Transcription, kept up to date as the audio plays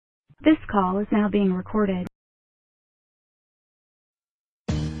This call is now being recorded.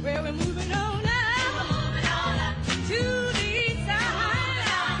 Well, we're moving on up to the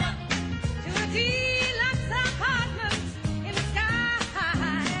side, to a deluxe apartment in the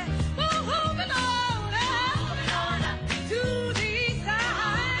sky. We're moving on up to the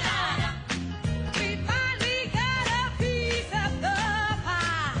side. We finally got a piece of the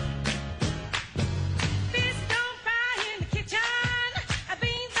pie. Fish don't fry in the kitchen,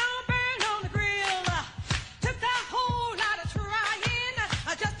 beans don't burn on the grill. Took a whole lot of trying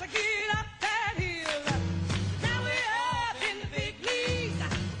just to get up that hill. Now we're up in the big leagues,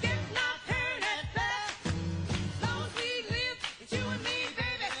 getting our turn at bat. As long as we live, it's you and me,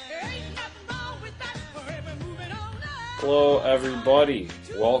 baby. There ain't nothing wrong with that. Forever moving on up. Hello, everybody.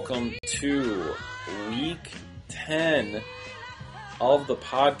 Welcome to week 10 of the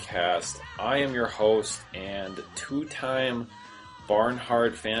podcast. I am your host and two-time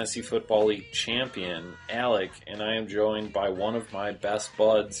Barnhard Fantasy Football League champion, Alec, and I am joined by one of my best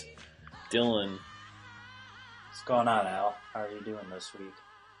buds, Dylan. What's going on, Al? How are you doing this week?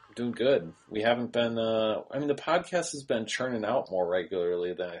 Doing good. We haven't been, the podcast has been churning out more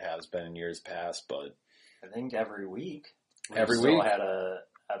regularly than it has been in years past, but I think every week. Every We've still week? had a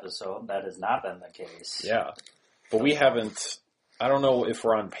episode. That has not been the case. yeah. But we haven't, I don't know if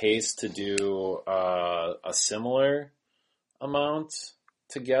we're on pace to do a similar amount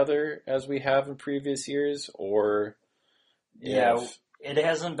together as we have in previous years, or Yeah, if- it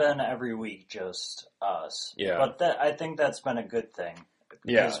hasn't been every week, just us. Yeah. But I think that's been a good thing.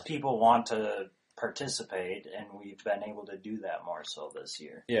 Yeah. Because people want to participate, and we've been able to do that more so this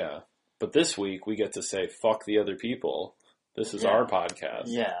year. yeah. But this week we get to say fuck the other people. This is Yeah. our podcast.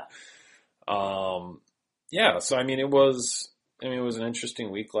 Yeah. Yeah. So it was an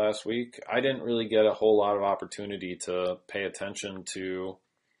interesting week last week. I didn't really get a whole lot of opportunity to pay attention to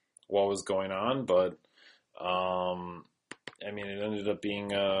what was going on, but it ended up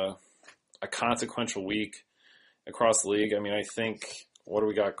being a consequential week across the league. I think, what do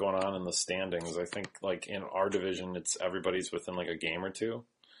we got going on in the standings? I think, like, in our division, it's everybody's within, like, a game or two.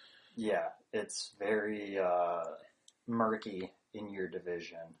 Yeah. It's very murky in your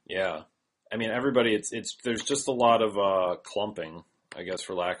division. Yeah. Everybody, there's just a lot of clumping, I guess,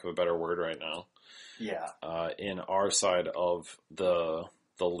 for lack of a better word right now, Yeah. in our side of the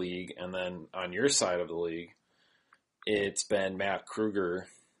league. And then on your side of the league, it's been Matt Kruger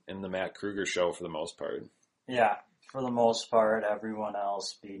and the Matt Kruger show for the most part. Yeah, for the most part, everyone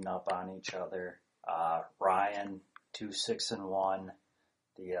else beating up on each other. Ryan, 2-6-1,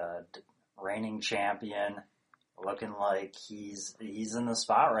 the reigning champion, looking like he's in the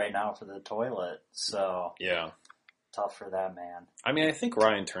spot right now for the toilet. So Yeah. tough for that man. I think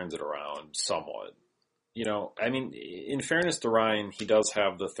Ryan turns it around somewhat. In fairness to Ryan, he does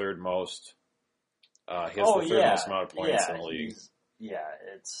have the third most. He has the third most amount of points in the league.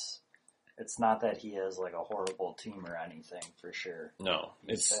 It's not that he has like a horrible team or anything, for sure. No,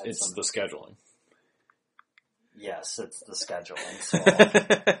 He's had it's some- the scheduling. Yes, it's the scheduling. So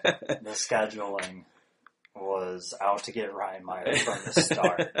the scheduling was out to get Ryan Meyer from the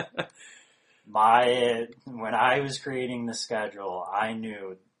start. When I was creating the schedule, I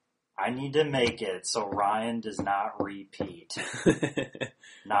knew I need to make it so Ryan does not repeat.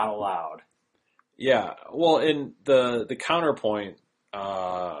 Not allowed. Yeah, well, in the counterpoint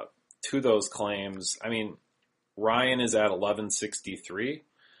to those claims, Ryan is at 1163.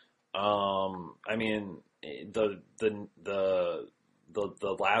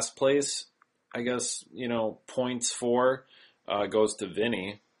 The last place, I guess, points for goes to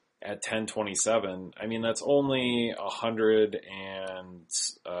Vinny at 1027. That's only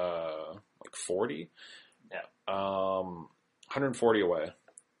 140. Yeah. 140 away.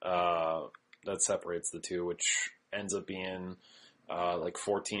 That separates the two, which ends up being like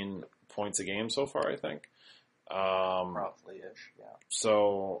 14 points a game so far, I think. Roughly-ish, yeah.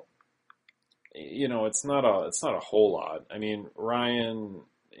 So, it's not a whole lot. Ryan,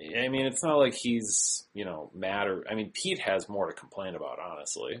 it's not like he's, mad or, Pete has more to complain about,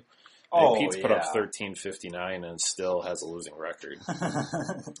 honestly. Pete's put up 1359 and still has a losing record.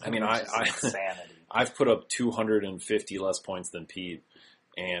 Insanity. I've put up 250 less points than Pete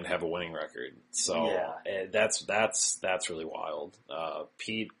and have a winning record. So that's really wild.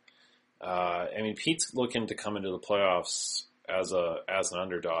 Pete's looking to come into the playoffs as an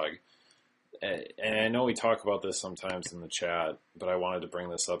underdog. And I know we talk about this sometimes in the chat, but I wanted to bring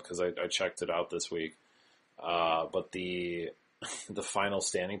this up because I checked it out this week. But the final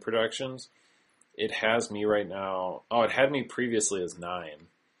standing projections, it has me right now. Oh, it had me previously as 9.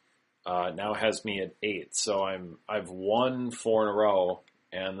 Now it has me at 8. So I've won 4 in a row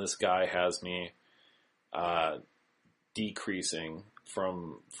and this guy has me decreasing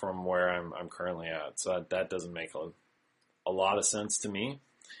from where I'm currently at. So that doesn't make a lot of sense to me.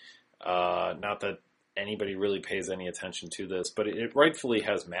 Not that anybody really pays any attention to this, but it rightfully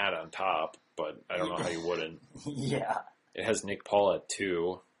has Matt on top, but I don't know how you wouldn't. Yeah. It has Nick Paul at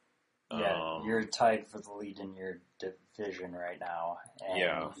 2. Yeah, you're tied for the lead in your division right now,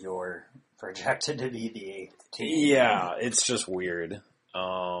 and you're projected to be the 8th team. Yeah, it's just weird.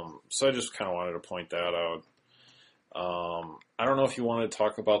 So I just kind of wanted to point that out. I don't know if you want to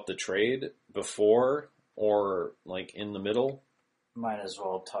talk about the trade before or like in the middle. Might as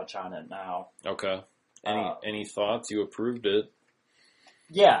well touch on it now. Okay. Any thoughts? You approved it.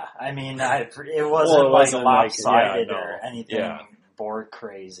 Yeah, I mean, it wasn't lopsided or anything board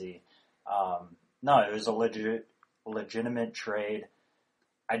crazy. No, it was a legitimate trade.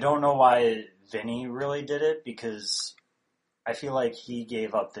 I don't know why Vinny really did it, because I feel like he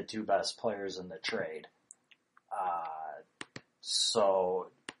gave up the 2 best players in the trade.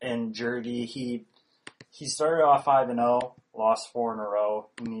 And Jergy, he started off 5-0, lost 4 in a row.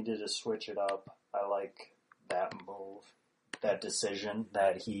 He needed to switch it up. I like that move, that decision,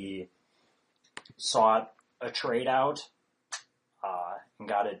 that he sought a trade out and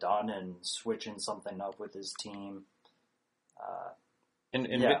got it done, and switching something up with his team.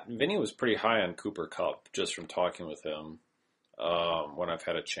 Vinny was pretty high on Cooper Kupp, just from talking with him when I've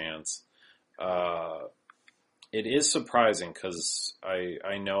had a chance. It is surprising because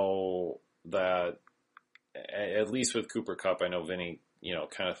I know that, at least with Cooper Kupp, I know Vinny,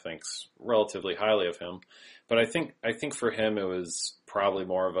 kind of thinks relatively highly of him. But I think for him it was probably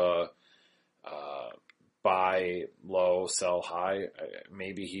more of a buy low, sell high.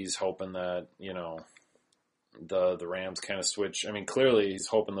 Maybe he's hoping that, the Rams kind of switch. I mean, clearly he's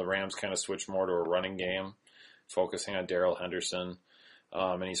hoping the Rams kind of switch more to a running game, focusing on Darrell Henderson.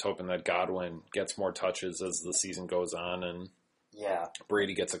 And he's hoping that Godwin gets more touches as the season goes on, and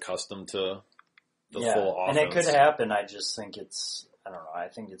Brady gets accustomed to the full offense. And it could happen. I just think I don't know, I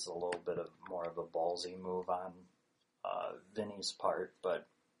think it's a little bit more of a ballsy move on Vinny's part, but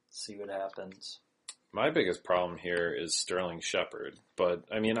see what happens. My biggest problem here is Sterling Shepard, but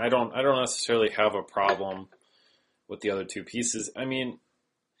I mean, I don't necessarily have a problem with the other 2 pieces. I mean,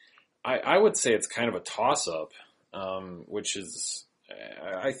 I would say it's kind of a toss-up, which is,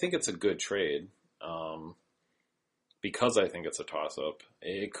 I think it's a good trade, because I think it's a toss-up.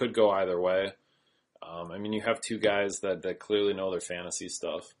 It could go either way. I mean, you have 2 guys that clearly know their fantasy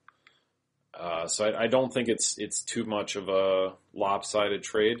stuff. So I don't think it's too much of a lopsided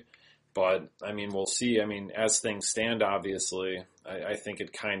trade, but I mean, we'll see. I mean, as things stand, obviously, I think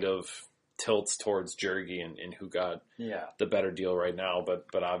it kind of tilts towards Jergy and who got the better deal right now,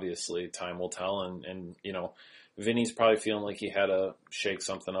 but obviously time will tell, and Vinny's probably feeling like he had to shake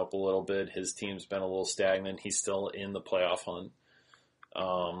something up a little bit. His team's been a little stagnant. He's still in the playoff hunt.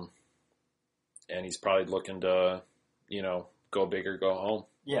 And he's probably looking to, go big or go home.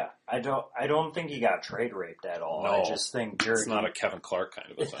 Yeah, I don't think he got trade raped at all. No, I just think Jergy... It's not a Kevin Clark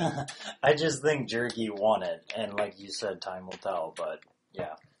kind of a thing. I just think Jergy won it, and like you said, time will tell, but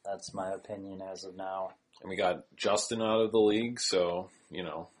yeah, that's my opinion as of now. And we got Justin out of the league, so,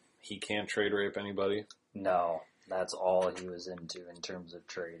 he can't trade rape anybody. No, that's all he was into in terms of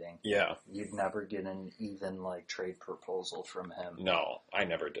trading. Yeah. You'd never get an even, trade proposal from him. No, I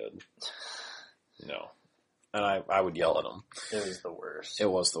never did. No. And I would yell at him. It was the worst. It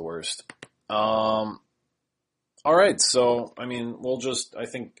was the worst. All right, so, I mean, we'll just, I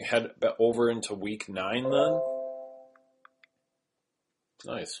think, head over into week 9 then.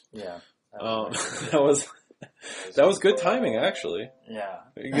 Nice. Yeah. That was good timing, actually. Yeah.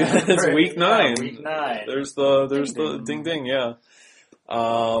 It's week 9. Yeah, week 9. There's the ding ding, yeah.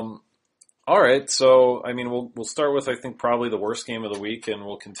 All right, so, I mean, we'll start with, I think, probably the worst game of the week, and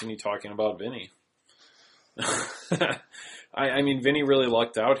we'll continue talking about Vinny. I mean, Vinny really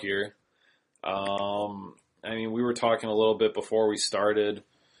lucked out here. I mean, we were talking a little bit before we started.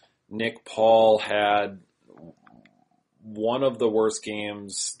 Nick Paul had one of the worst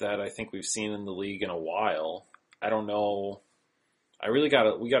games that I think we've seen in the league in a while. I don't know. We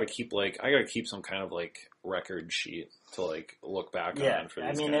gotta keep I gotta keep some kind of record sheet to look back on for these.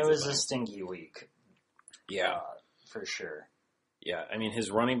 I mean, it was a stinky week. Yeah. For sure. Yeah, I mean,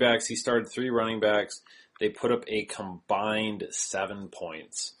 his running backs, he started 3 running backs. They put up a combined 7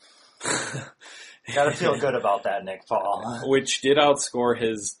 points. Gotta feel good about that, Nick Paul. Which did outscore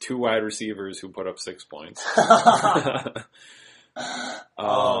his 2 wide receivers who put up 6 points.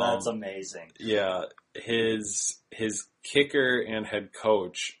 That's amazing. Yeah, his kicker and head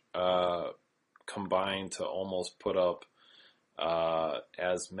coach combined to almost put up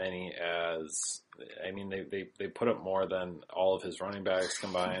as many as, I mean, they put up more than all of his running backs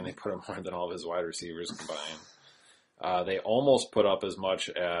combined. They put up more than all of his wide receivers combined. They almost put up as much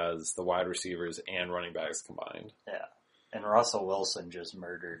as the wide receivers and running backs combined. Yeah. And Russell Wilson just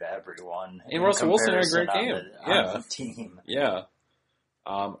murdered everyone. And Russell Wilson had a great game. On the team. Yeah.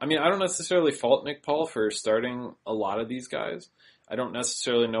 I mean, I don't necessarily fault Nick Paul for starting a lot of these guys. I don't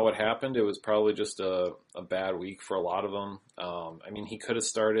necessarily know what happened. It was probably just a bad week for a lot of them. I mean, he could have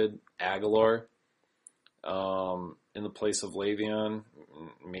started Aguilar in the place of Le'Veon.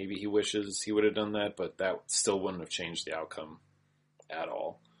 Maybe he wishes he would have done that, but that still wouldn't have changed the outcome at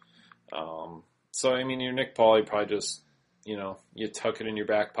all. So, I mean, you're Nick Paul, you probably just, you tuck it in your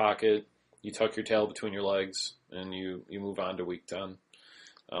back pocket, you tuck your tail between your legs, and you move on to week 10.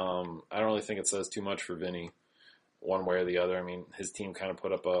 I don't really think it says too much for Vinny one way or the other. I mean, his team kind of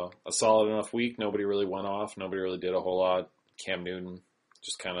put up a solid enough week. Nobody really went off. Nobody really did a whole lot. Cam Newton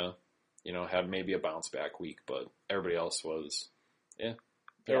just kind of, had maybe a bounce back week, but everybody else was,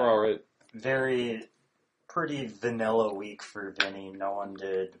 they were all right. Pretty vanilla week for Vinny. No one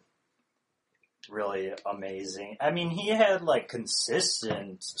did really amazing. I mean, he had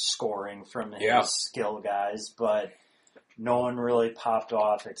consistent scoring from his skill guys, but no one really popped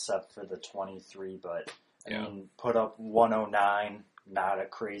off except for the 23. But I mean, put up 109, not a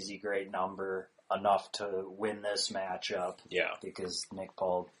crazy great number, enough to win this matchup. Yeah, because Nick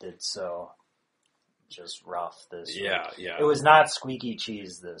Paul did so just rough this week. Yeah. It was not squeaky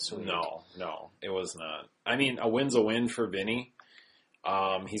cheese this week. No, it was not. I mean, a win's a win for Vinny.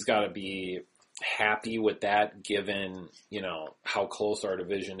 He's got to be happy with that given, how close our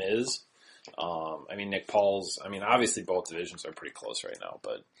division is. I mean, Nick Paul's, obviously both divisions are pretty close right now,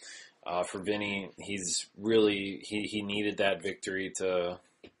 but for Vinny, he's really, he needed that victory to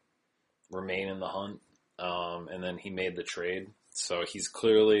remain in the hunt, and then he made the trade. So he's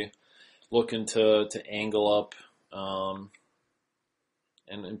clearly looking to angle up and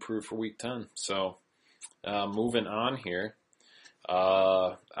improve for week 10. So moving on here,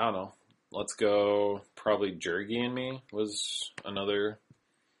 I don't know. Let's go probably Jergy and Me was another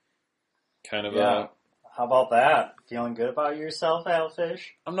kind of How about that? Feeling good about yourself,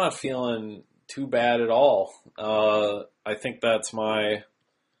 Alfish? I'm not feeling too bad at all. I think that's my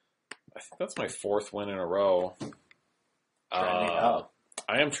fourth win in a row. Trending up.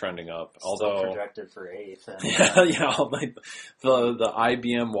 I am trending up, Still projected for 8th. The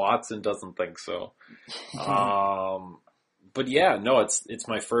IBM Watson doesn't think so. But it's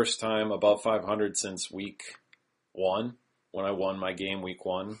my first time above 500 since week 1 when I won my game week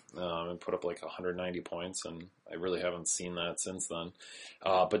 1 and put up 190 points, and I really haven't seen that since then.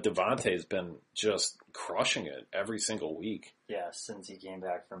 But Devontae's been just crushing it every single week. Yeah, since he came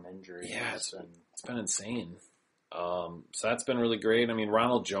back from injury. Yeah, it's been insane. So that's been really great. I mean,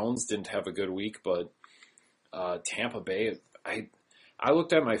 Ronald Jones didn't have a good week, but Tampa Bay, I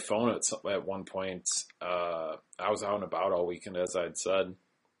looked at my phone at one point. I was out and about all weekend, as I'd said,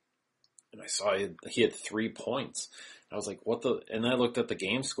 and I saw he had 3 points. And I was like, "What the?" And then I looked at the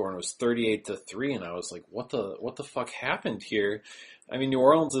game score, and it was 38-3, and I was like, "What the fuck happened here?" I mean, New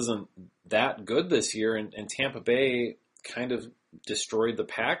Orleans isn't that good this year, and Tampa Bay kind of destroyed the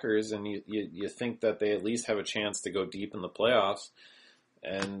Packers, and you think that they at least have a chance to go deep in the playoffs,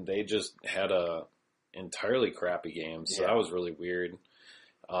 and they just had a entirely crappy game. So that was really weird.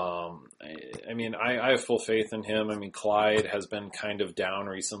 I mean, I have full faith in him. I mean, Clyde has been kind of down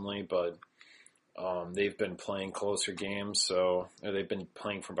recently, but they've been playing closer games, or they've been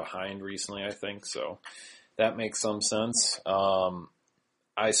playing from behind recently, I think. So that makes some sense.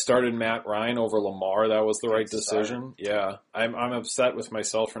 I started Matt Ryan over Lamar. That was the right decision. Yeah, I'm upset with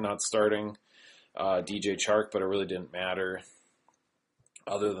myself for not starting DJ Chark, but it really didn't matter.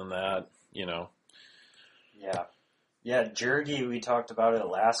 Other than that, Yeah, Jergy, we talked about it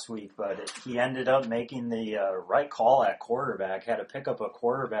last week, but he ended up making the right call at quarterback, had to pick up a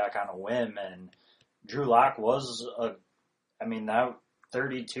quarterback on a whim, and Drew Lock was that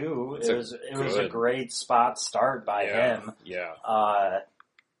 32, it was a great spot start by him. Yeah.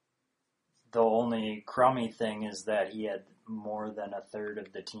 The only crummy thing is that he had more than a third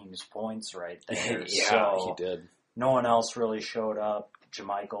of the team's points right there. So he did. No one else really showed up.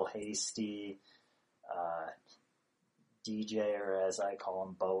 JaMychal Hasty, DJ, or as I call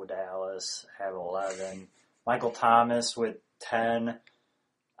him, Bo Dallas, had 11. Michael Thomas with 10.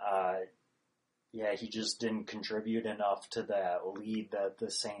 He just didn't contribute enough to that lead that the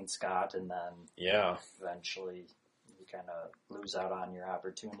Saints got, and then eventually you kind of lose out on your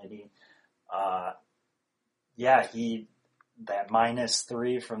opportunity. That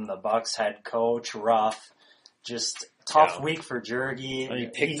 -3 from the Bucs head coach, rough. Just tough Yeah. week for Jergy. And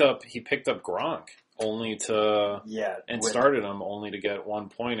he picked up Gronk only to and started him only to get 1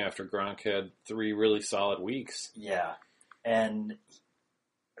 point after Gronk had 3 really solid weeks. Yeah, and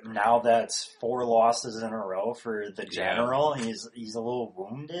now that's 4 losses in a row for the general. He's a little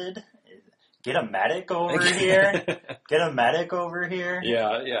wounded. Get a medic over here. Get a medic over here.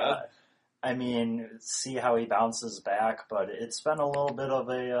 Yeah. I mean, see how he bounces back, but it's been a little bit of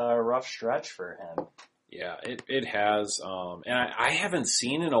a rough stretch for him. Yeah, it has. And I haven't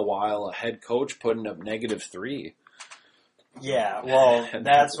seen in a while a head coach putting up -3. Yeah, well,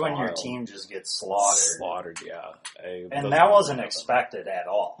 that's when your wild. team just gets slaughtered. Slaughtered, yeah. And that wasn't expected at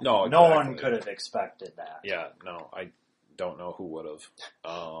all. No, No exactly. one could have expected that. Yeah, no, I don't know who would have.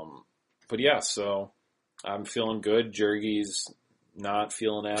 But yeah, so I'm feeling good. Jergy's not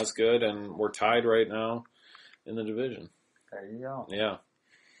feeling as good, and we're tied right now in the division. There you go. Yeah.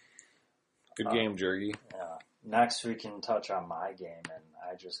 Good game, Jergy. Yeah. Next, we can touch on my game, and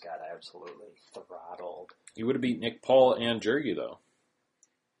I just got absolutely throttled. You would have beat Nick Paul and Jergy, though.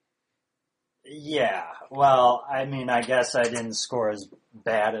 Yeah, well, I mean, I guess I didn't score as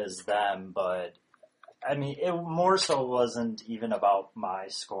bad as them, but I mean, it more so wasn't even about my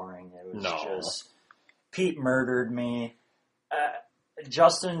scoring. It was just Pete murdered me.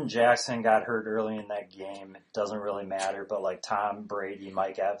 Justin Jackson got hurt early in that game. It doesn't really matter, but like Tom Brady,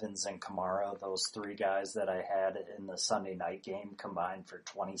 Mike Evans, and Kamara, those 3 guys that I had in the Sunday night game combined for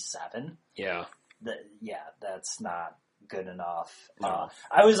 27. Yeah. That's not good enough. No.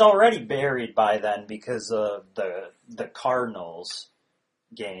 I was already buried by then because of the Cardinals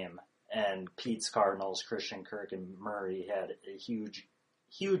game, and Pete's Cardinals, Christian Kirk and Murray had a huge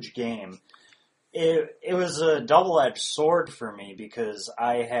game. It was a double-edged sword for me because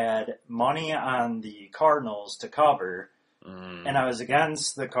I had money on the Cardinals to cover, and I was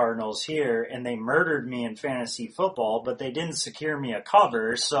against the Cardinals here, and they murdered me in fantasy football, but they didn't secure me a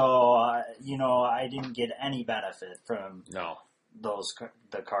cover, so, I didn't get any benefit from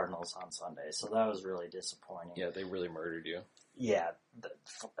the Cardinals on Sunday, so that was really disappointing. Yeah, they really murdered you. Yeah,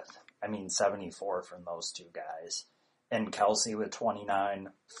 74 from those 2 guys. And Kelsey with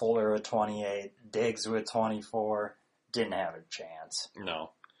 29, Fuller with 28, Diggs with 24, didn't have a chance.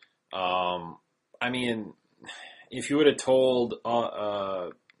 No. I mean, if you would have told,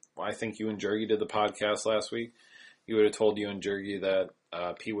 I think you and Jergy did the podcast last week, you would have told you and Jergy that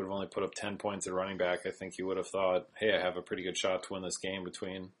Pete would have only put up 10 points at running back. I think you would have thought, hey, I have a pretty good shot to win this game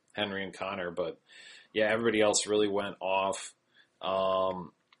between Henry and Connor. But, yeah, everybody else really went off.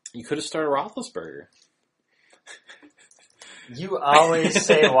 You could have started Roethlisberger. You always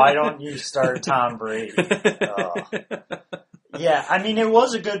say, why don't you start Tom Brady? Yeah, I mean, it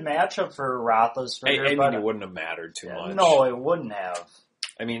was a good matchup for Roethlisberger. I mean, it wouldn't have mattered too much. No, it wouldn't have.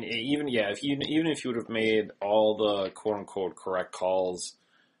 I mean, even if you would have made all the quote unquote correct calls,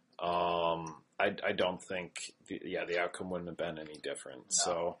 I don't think the outcome wouldn't have been any different. No.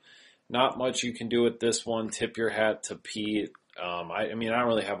 So, not much you can do with this one. Tip your hat to Pete. I mean, I don't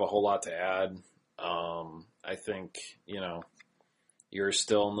really have a whole lot to add. I think you're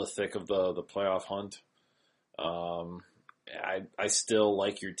still in the thick of the playoff hunt. I still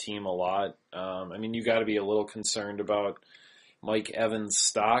like your team a lot. I mean, you got to be a little concerned about Mike Evans'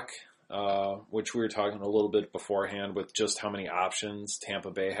 stock, which we were talking a little bit beforehand with just how many options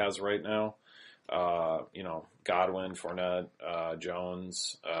Tampa Bay has right now. Godwin, Fournette,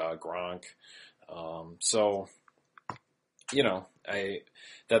 Jones, Gronk. So,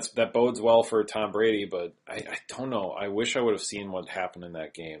 that bodes well for Tom Brady, but I don't know. I wish I would have seen what happened in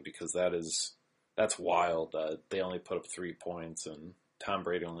that game because that's wild that they only put up 3 points and Tom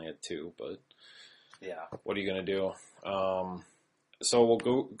Brady only had 2, but yeah, what are you going to do? So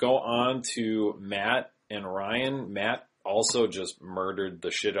we'll go on to Matt and Ryan. Matt also just murdered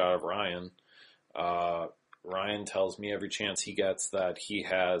the shit out of Ryan. Ryan tells me every chance he gets that he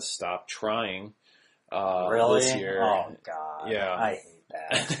has stopped trying really? This year. Oh, God. Yeah. I hate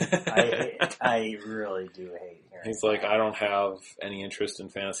that. I really do hate hearing He's like, I don't have any interest in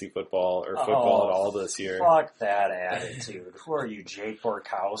fantasy football or football at all this year. Fuck that attitude. Who are you, Jake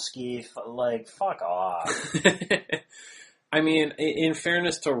Borkowski? Fuck off. I mean, in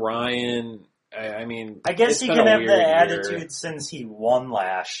fairness to Ryan, I guess it's he been can a have the weird attitude year. since he won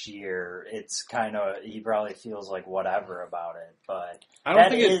last year. It's kind of, he probably feels like whatever about it, but I don't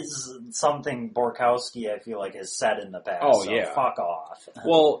that think is something Borkowski, I feel like, has said in the past. Oh, so yeah. Fuck off.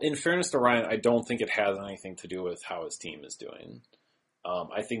 Well, in fairness to Ryan, I don't think it has anything to do with how his team is doing.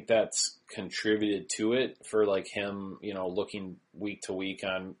 I think that's contributed to it for him, looking week to week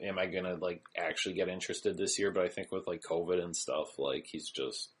on, am I going to actually get interested this year? But I think with COVID and stuff, he's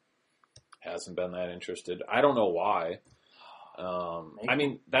just, hasn't been that interested. I don't know why. Maybe. I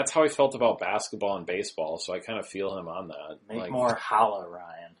mean, that's how I felt about basketball and baseball, so I kind of feel him on that. Make more holla,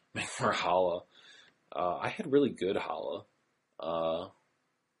 Ryan. Make more holla. I had really good holla.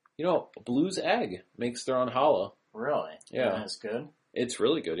 Blues Egg makes their own holla. Really? Yeah. And it's good? It's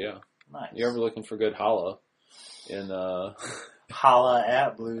really good, yeah. Nice. You ever looking for good holla? Holla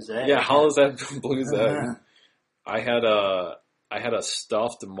at Blues Egg. Yeah, holla's at Blues Egg. I had a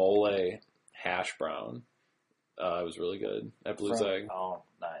stuffed mole hash brown. It was really good at Blues Egg. Oh,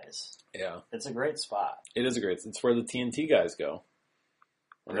 nice. Yeah. It's a great spot. It is it's where the TNT guys go.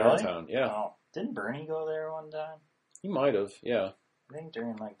 When they're Really? in town. Yeah. Oh, didn't Bernie go there one time? He might have, yeah. I think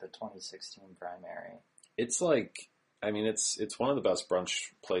during the 2016 primary. It's it's one of the best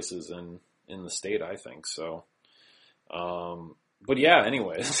brunch places in the state, I think. So, but yeah.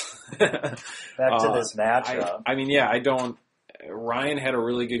 Anyways, Back to this matchup. Ryan had a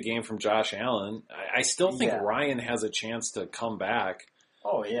really good game from Josh Allen. I still think Yeah. Ryan has a chance to come back.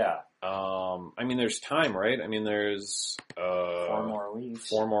 Oh yeah, There's time, right? There's 4 more weeks.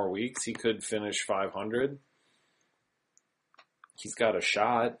 4 more weeks. He could finish 500. He's got a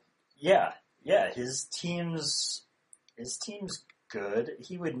shot. Yeah. His team's good.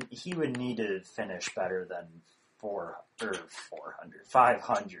 He would need to finish better than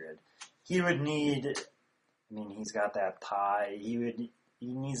 500. He would need. He's got that tie. He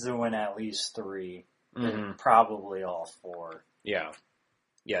needs to win at least 3, Mm-hmm. probably all 4. Yeah.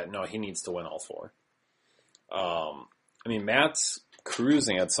 No, he needs to win all 4. Matt's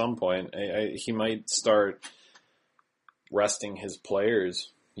cruising at some point. He might start resting his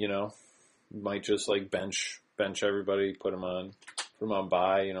players. Might just bench everybody, put them on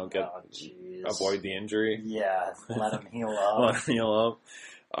bye. Avoid the injury. Yeah, let him heal up. Let him heal up.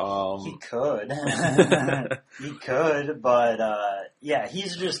 He could. He could, but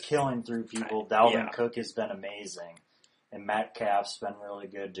he's just killing through people. Dalvin Cook has been amazing. And Metcalf's been really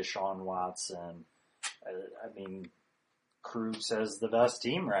good. Deshaun Watson. Krug says the best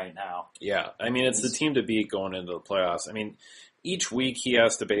team right now. Yeah. It's the team to beat going into the playoffs. Each week he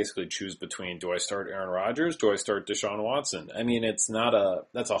has to basically choose between, do I start Aaron Rodgers? Do I start Deshaun Watson?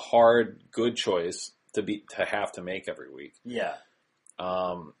 That's a hard, good choice to have to make every week. Yeah.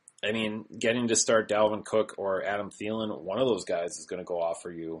 Getting to start Dalvin Cook or Adam Thielen, one of those guys is going to go off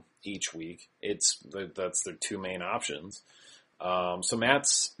for you each week. That's their 2 main options. So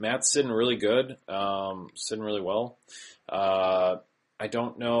Matt's sitting really good, sitting really well. I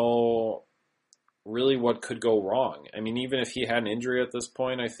don't know really what could go wrong. Even if he had an injury at this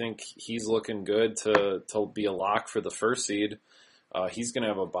point, I think he's looking good to be a lock for the 1st seed. He's going to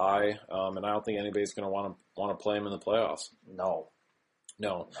have a bye, and I don't think anybody's going to want to play him in the playoffs. No.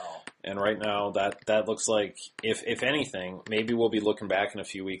 And right now, that looks like, if anything, maybe we'll be looking back in a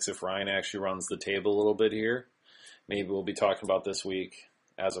few weeks if Ryan actually runs the table a little bit here. Maybe we'll be talking about this week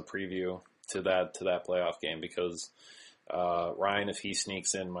as a preview to that playoff game, because Ryan, if he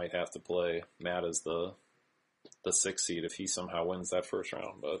sneaks in, might have to play Matt as the 6th seed if he somehow wins that 1st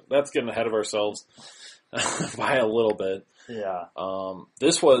round. But that's getting ahead of ourselves by a little bit. Yeah.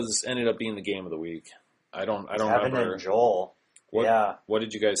 This ended up being the game of the week. I don't Kevin remember. and Joel. What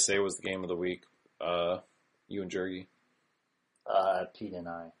did you guys say was the game of the week? You and Jergy? Pete and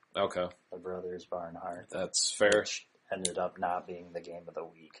I. Okay. The brothers Barnhart. That's fair. Which ended up not being the game of the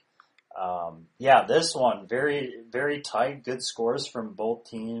week. This one, very, very tight. Good scores from both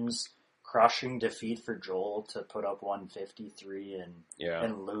teams. Crushing defeat for Joel to put up 153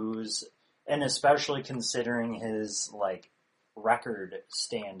 and lose. And especially considering his, record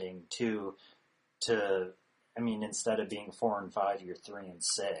standing to instead of being 4-5, you're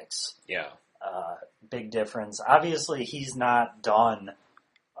 3-6. Yeah. Big difference. Obviously, he's not done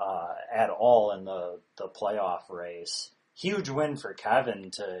at all in the playoff race. Huge win for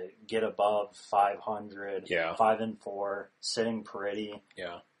Kevin to get above 500. Yeah. 5-4, sitting pretty.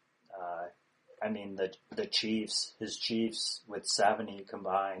 Yeah. The Chiefs, his Chiefs with 70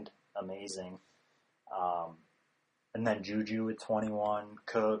 combined, amazing. And then Juju with 21,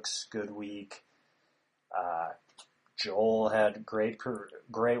 Cooks, good week. Joel had great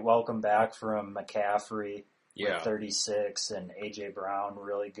welcome back from McCaffrey with 36, and A.J. Brown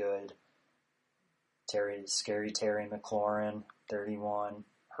really good. Scary Terry McLaurin, 31.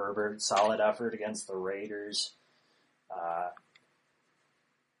 Herbert, solid effort against the Raiders.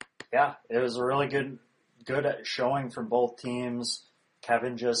 It was a really good showing from both teams.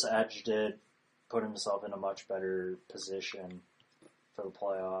 Kevin just edged it, put himself in a much better position for the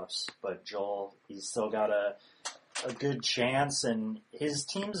playoffs. But Joel, he's still got a good chance, and his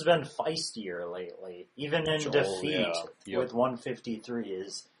team's been feistier lately. Even in defeat with 153,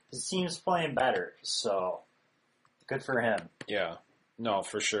 his team's playing better, so good for him. Yeah. No,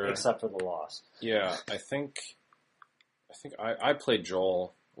 for sure. Except for the loss. Yeah, I think I played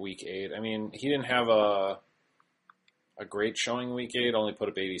Joel week 8. I mean, he didn't have a great showing week 8, only put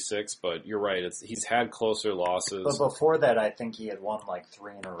up 86, but you're right. He's had closer losses. But before that, I think he had won like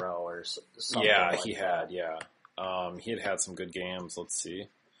 3 in a row or something. Yeah, like he that. had. Yeah, he had some good games. Let's see.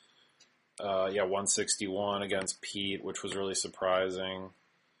 161 against Pete, which was really surprising.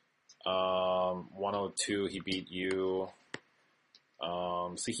 102, he beat you.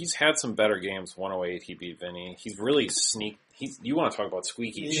 So he's had some better games. 108, he beat Vinny. He's really you want to talk about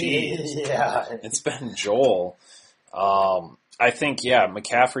squeaky cheese? Yeah, It's been Joel. I think,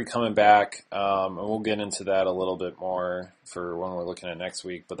 McCaffrey coming back, and we'll get into that a little bit more for when we're looking at next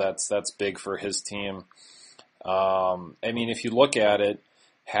week, but that's big for his team. I mean, if you look at it,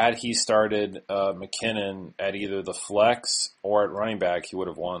 had he started McKinnon at either the flex or at running back, he would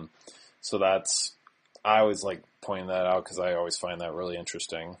have won. So I always like pointing that out because I always find that really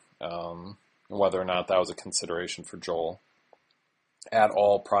interesting, whether or not that was a consideration for Joel at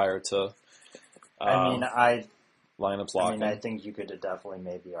all prior to lineups locking. I think you could have definitely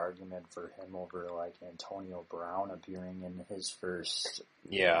made the argument for him over like Antonio Brown appearing in his first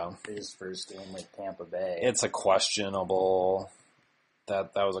game with Tampa Bay. It's a questionable.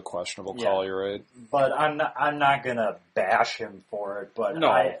 That was a questionable call. You're right, but I'm not gonna bash him for it. But no.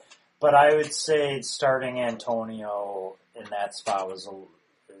 I would say starting Antonio in that spot was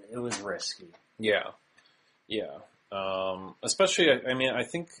risky. Yeah. Especially, I mean, I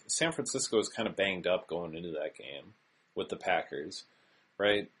think San Francisco is kind of banged up going into that game with the Packers,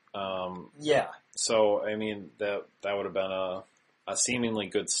 right? So, I mean, that would have been a seemingly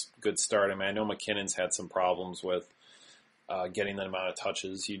good start. I mean, I know McKinnon's had some problems with getting the amount of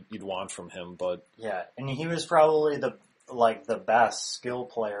touches you'd want from him, but yeah, and he was probably the best skill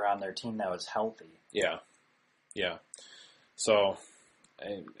player on their team that was healthy. Yeah. So,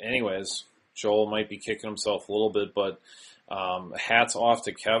 anyways, Joel might be kicking himself a little bit, but hats off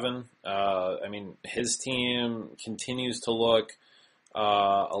to Kevin. I mean, his team continues to look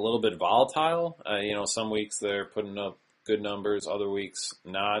a little bit volatile. Some weeks they're putting up good numbers, other weeks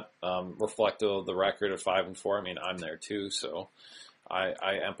not. Reflective of the record of 5-4. I mean, I'm there too, so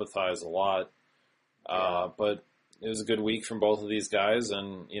I empathize a lot. But it was a good week from both of these guys,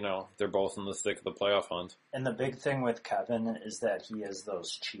 and, they're both in the thick of the playoff hunt. And the big thing with Kevin is that he has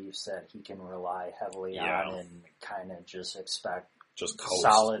those Chiefs that he can rely heavily on and kind of just expect coast.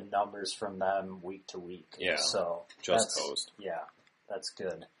 Solid numbers from them week to week. Yeah, so coast. Yeah, that's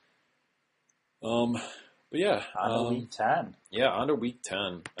good. But yeah. On to week 10. Yeah, on to week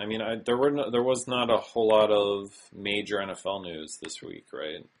 10. I mean, there was not a whole lot of major NFL news this week,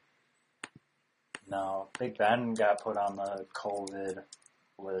 right? No, Big Ben got put on the COVID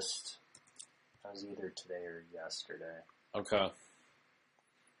list. That was either today or yesterday. Okay.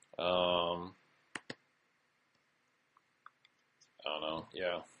 I don't know.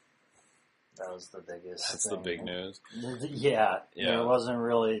 Yeah. That was the biggest. That's thing. the big news. Yeah.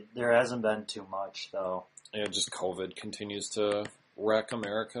 There hasn't been too much, though. Yeah, just COVID continues to wreck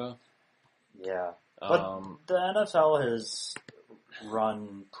America. Yeah. But the NFL has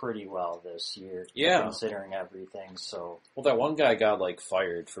run pretty well this year, considering everything. So, well, that one guy got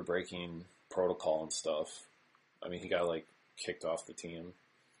fired for breaking protocol and stuff. I mean, he got kicked off the team.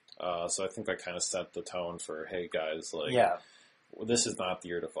 So I think that kind of set the tone for, hey guys, this is not the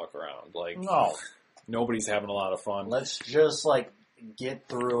year to fuck around. No, nobody's having a lot of fun. Let's just get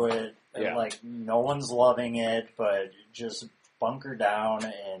through it. And, no one's loving it, but just bunker down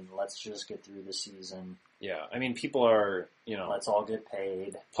and let's just get through the season. Yeah, I mean, people are, let's all get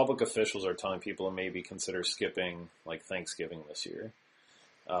paid. Public officials are telling people to maybe consider skipping, Thanksgiving this year.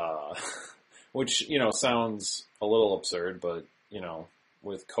 Which, sounds a little absurd, but,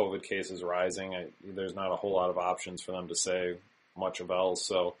 with COVID cases rising, there's not a whole lot of options for them to say much of else.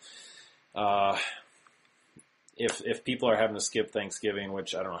 So, if people are having to skip Thanksgiving,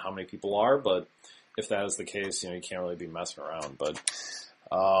 which I don't know how many people are, but if that is the case, you can't really be messing around. But,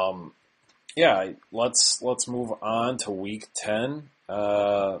 let's move on to week 10.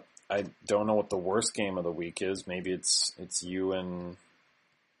 I don't know what the worst game of the week is. Maybe it's you and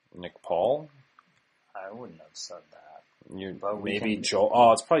Nick Paul. I wouldn't have said that. Joel.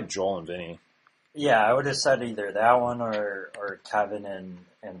 Oh, it's probably Joel and Vinny. Yeah, I would have said either that one or Kevin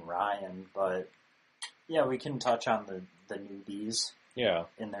and Ryan. But yeah, we can touch on the newbies. Yeah,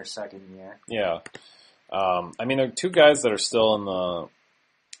 in their second year. Yeah, I mean, there are two guys that are still in the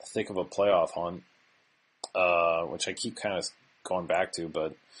thick of a playoff hunt, which I keep kind of going back to,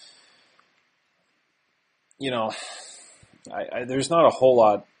 but there's not a whole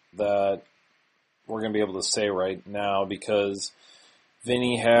lot that we're going to be able to say right now because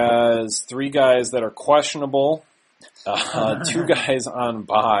Vinny has 3 guys that are questionable, 2 guys on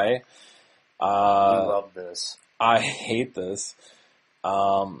bye. I love this. I hate this.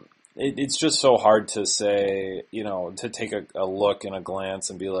 It's just so hard to say, to take a look and a glance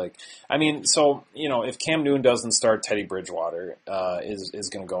and be like, if Cam Newton doesn't start, Teddy Bridgewater is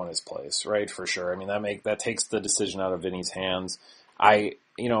going to go in his place, right? For sure. I mean, that takes the decision out of Vinny's hands. I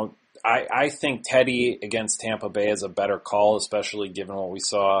think Teddy against Tampa Bay is a better call, especially given what we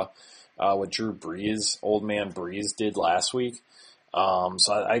saw what Drew Brees, old man Brees, did last week.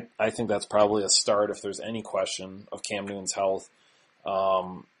 So I think that's probably a start if there's any question of Cam Newton's health.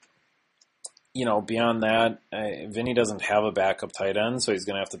 Beyond that, Vinny doesn't have a backup tight end, so he's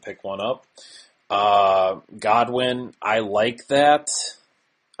going to have to pick one up. Godwin, I like that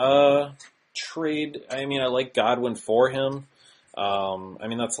trade. I like Godwin for him.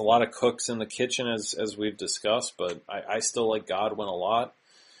 That's a lot of cooks in the kitchen, as we've discussed, but I still like Godwin a lot.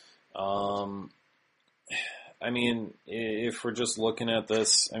 If we're just looking at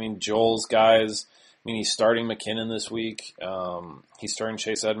this, Joel's guys, he's starting McKinnon this week. He's starting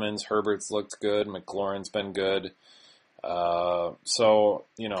Chase Edmonds. Herbert's looked good. McLaurin's been good. As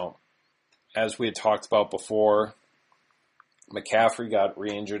we had talked about before, McCaffrey got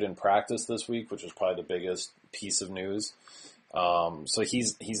re-injured in practice this week, which is probably the biggest piece of news. So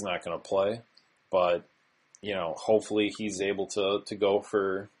he's not going to play, but hopefully he's able to go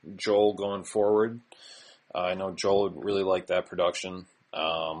for Joel going forward. I know Joel would really like that production.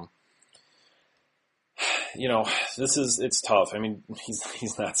 It's tough.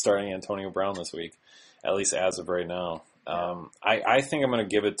 He's not starting Antonio Brown this week, at least as of right now. I think I'm going to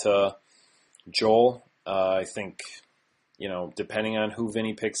give it to Joel. I think, depending on who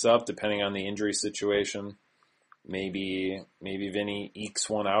Vinny picks up, depending on the injury situation, maybe Vinny ekes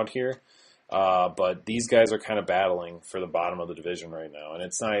one out here. But these guys are kind of battling for the bottom of the division right now. And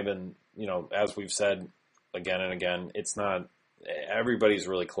it's not even, as we've said again and again, it's not, everybody's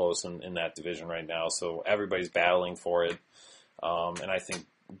really close in that division right now. So everybody's battling for it. And I think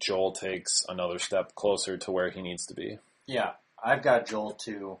Joel takes another step closer to where he needs to be. Yeah, I've got Joel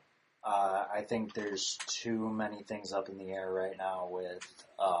too. I think there's too many things up in the air right now with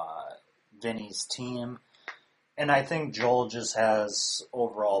Vinny's team. And I think Joel just has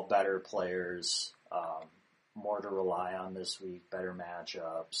overall better players, more to rely on this week, better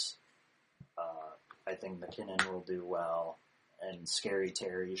matchups. I think McKinnon will do well, and Scary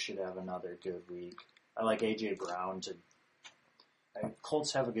Terry should have another good week. I like A.J. Brown to...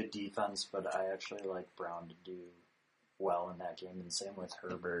 Colts have a good defense, but I actually like Brown to do well in that game, and same with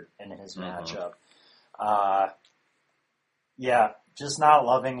Herbert in his matchup. Just not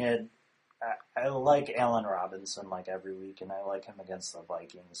loving it. I like Allen Robinson like every week, and I like him against the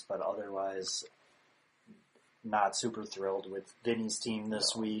Vikings, but otherwise not super thrilled with Vinny's team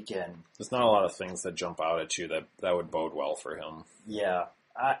this week. And there's not a lot of things that jump out at you that would bode well for him. Yeah,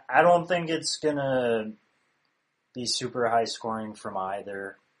 I don't think it's going to be super high scoring from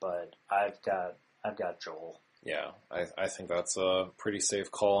either, but I've got Joel. Yeah, I think that's a pretty safe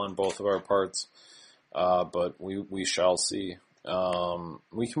call on both of our parts, but we shall see.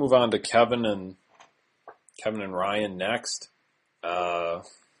 We can move on to Kevin and Ryan next.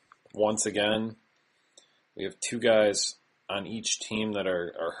 Once again, we have 2 guys on each team that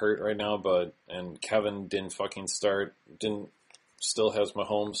are hurt right now, and Kevin didn't fucking start, still has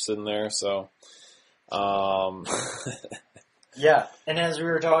Mahomes sitting there, so, Yeah, and as we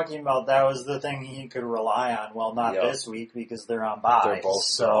were talking about, that was the thing he could rely on. Well, not this week because they're on bye.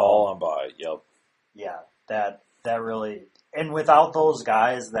 They're all on bye, yep. Yeah, that really... And without those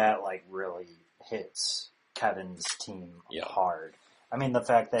guys, that really hits Kevin's team hard. The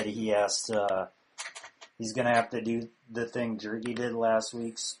fact that he has to... He's going to have to do the thing Jerky did last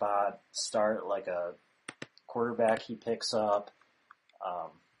week, start like a quarterback he picks up.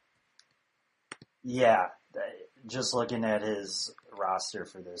 Just looking at his roster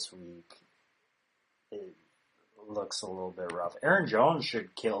for this week, it looks a little bit rough. Aaron Jones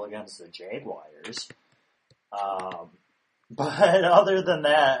should kill against the Jaguars. But other than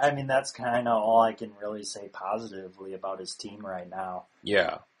that, that's kind of all I can really say positively about his team right now.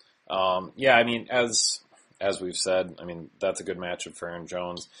 Yeah. As we've said, that's a good matchup for Aaron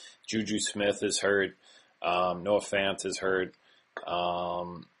Jones. Juju Smith is hurt. Noah Fant is hurt.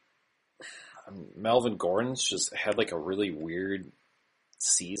 Melvin Gordon's just had a really weird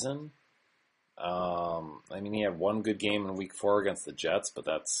season. He had one good game in week 4 against the Jets, but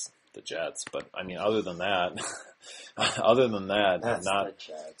that's the Jets. But other than that,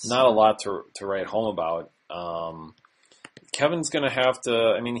 not a lot to write home about. Kevin's going to have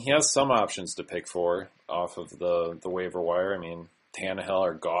to, he has some options to pick for off of the waiver wire. Tannehill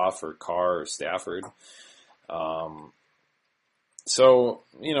or Goff or Carr or Stafford. So,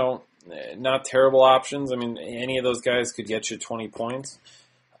 not terrible options. Any of those guys could get you 20 points.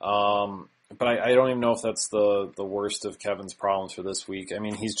 But I don't even know if that's the worst of Kevin's problems for this week.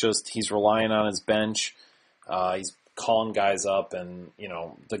 He's relying on his bench. He's calling guys up, and,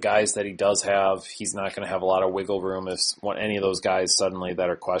 the guys that he does have, he's not going to have a lot of wiggle room if any of those guys suddenly that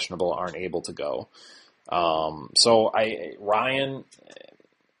are questionable aren't able to go. Ryan,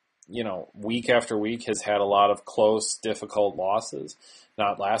 week after week has had a lot of close, difficult losses.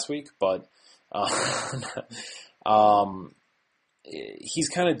 Not last week, but he's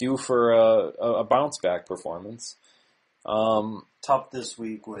kind of due for a bounce back performance. Tough this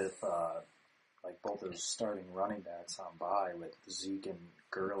week with both his starting running backs on bye with Zeke and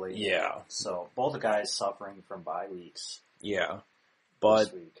Gurley. Yeah. So both the guys suffering from bye weeks. Yeah,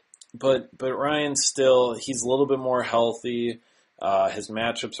 this week. but Ryan still, he's a little bit more healthy. His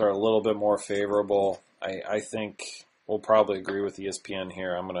matchups are a little bit more favorable. I think we'll probably agree with ESPN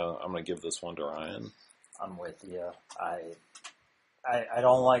here. I'm gonna give this one to Ryan. I'm with you. I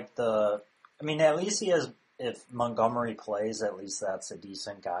don't like the. At least he has. If Montgomery plays, at least that's a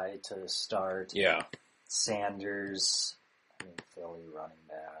decent guy to start. Yeah. Sanders, Philly running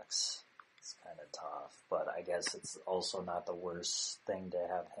backs. It's kind of tough, but I guess it's also not the worst thing to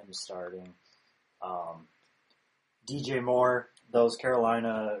have him starting. DJ Moore, those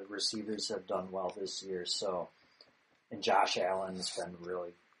Carolina receivers have done well this year, and Josh Allen's been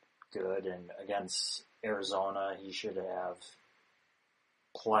really good, and against Arizona, he should have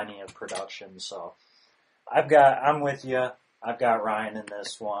plenty of production, so I'm with you. I've got Ryan in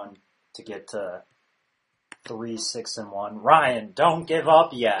this one to get to 3-6-1. Ryan, don't give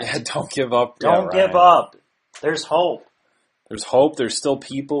up yet. Yeah, don't give up. Don't yet, give up. There's hope. There's hope. There's still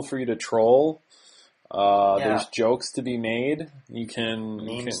people for you to troll. There's jokes to be made.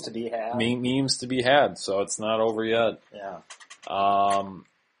 Memes to be had. Memes to be had. So it's not over yet. Yeah. I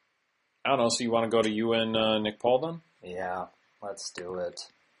don't know. So you want to go to you and Nick Paul then? Yeah, let's do it.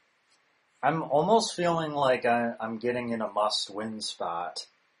 I'm almost feeling like I'm getting in a must-win spot.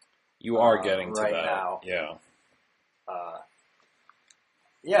 You are getting to right that now. Yeah.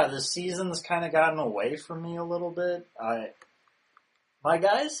 The season's kind of gotten away from me a little bit. My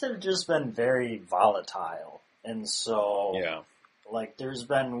guys have just been very volatile, and so there's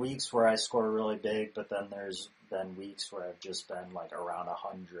been weeks where I score really big, but then there's been weeks where I've just been around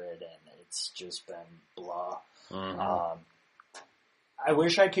 100, and it's just been blah. Mm-hmm. I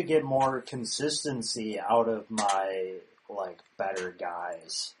wish I could get more consistency out of my better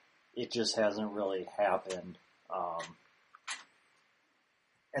guys. It just hasn't really happened.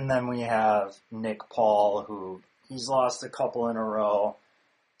 And then we have Nick Paul, who he's lost a couple in a row.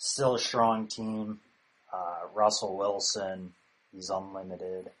 Still a strong team. Russell Wilson, he's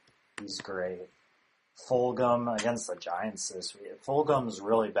unlimited. He's great. Fulgham against the Giants this week. Fulgham's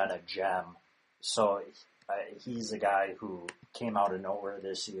really been a gem. So he's a guy who came out of nowhere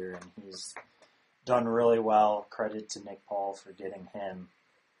this year, and he's done really well. Credit to Nick Paul for getting him.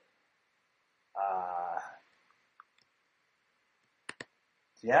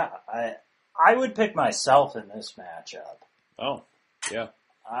 I would pick myself in this matchup. Oh, yeah.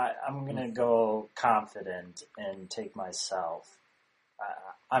 I'm going to go confident and take myself.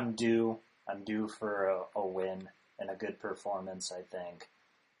 I'm due for a win and a good performance, I think.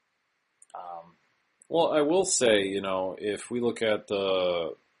 Well, I will say, if we look at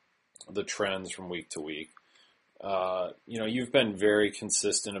the trends from week to week, you've been very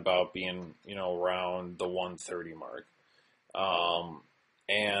consistent about being, around the 130 mark,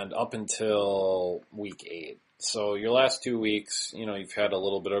 and up until week 8. So your last 2 weeks, you've had a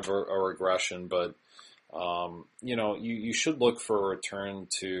little bit of a regression, but, you should look for a return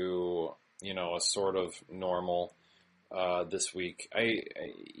to, a sort of normal this week.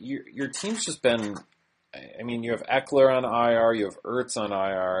 Your team's just been... you have Eckler on IR, you have Ertz on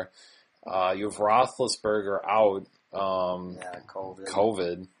IR, you have Roethlisberger out.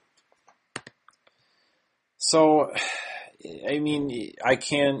 COVID. So, I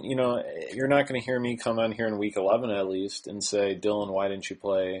can't, you're not going to hear me come on here in week 11 at least and say, Dylan, why didn't you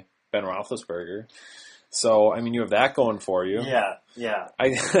play Ben Roethlisberger? So, you have that going for you. Yeah.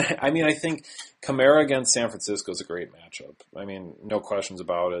 I think Kamara against San Francisco is a great matchup. No questions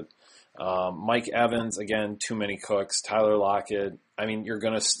about it. Mike Evans, again, too many cooks. Tyler Lockett. You're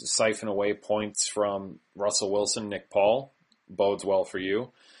going to siphon away points from Russell Wilson, Nick Paul. Bodes well for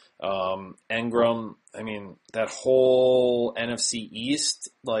you. Engram, that whole NFC East,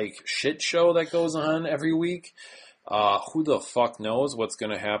 shit show that goes on every week. Who the fuck knows what's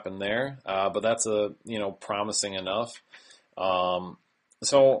going to happen there? But that's promising enough.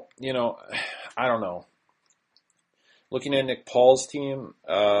 So, I don't know. Looking at Nick Paul's team,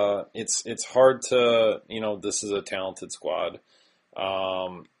 it's hard to, this is a talented squad.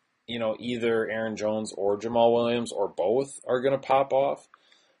 Either Aaron Jones or Jamal Williams or both are going to pop off.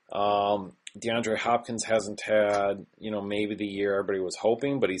 DeAndre Hopkins hasn't had, maybe the year everybody was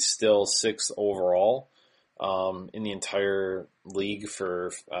hoping, but he's still 6th overall in the entire league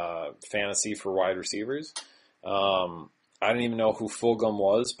for fantasy for wide receivers. I didn't even know who Fulgham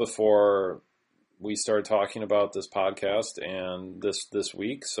was before we started talking about this podcast and this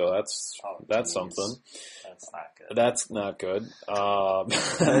week, so that's something. That's not good.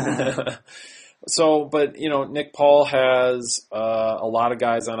 So, but Nick Paul has a lot of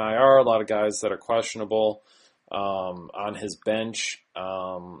guys on IR, a lot of guys that are questionable on his bench.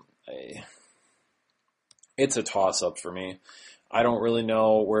 It's a toss-up for me. I don't really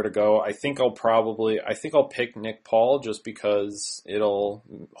know where to go. I think I'll pick Nick Paul just because it'll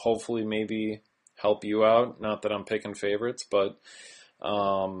hopefully maybe help you out. Not that I'm picking favorites, but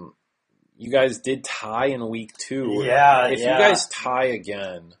you guys did tie in week 2. Yeah, If you guys tie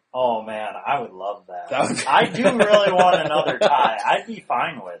again. Oh man, I would love that. I do really want another tie. I'd be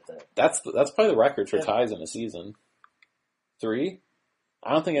fine with it. That's probably the record for ties in a season. 3?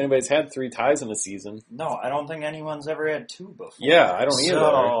 I don't think anybody's had 3 ties in a season. No, I don't think anyone's ever had 2 before. Yeah, I don't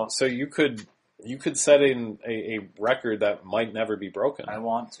either. So you could set in a record that might never be broken. I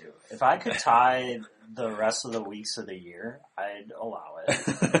want to. If I could tie the rest of the weeks of the year, I'd allow it.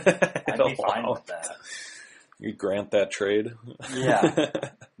 I'd be fine with that. You'd grant that trade? Yeah.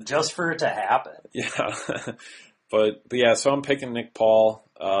 Just for it to happen. Yeah. But yeah, so I'm picking Nick Paul,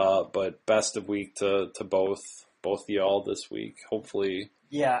 but best of week to both of y'all this week. Hopefully.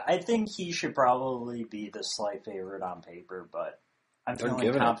 Yeah, I think he should probably be the slight favorite on paper, but I'm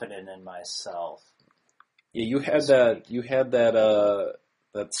feeling confident in myself. Yeah, you had that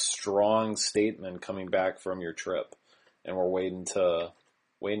strong statement coming back from your trip, and we're waiting to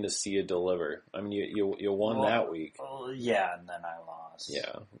see you deliver. I mean, you won that week. Yeah, and then I lost.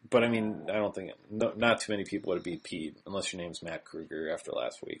 Yeah, but I mean, I don't think not too many people would have beat Pete unless your name's Matt Kruger after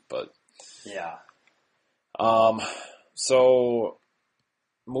last week. But yeah. So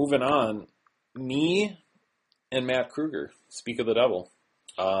moving on, me and Matt Kruger. Speak of the devil.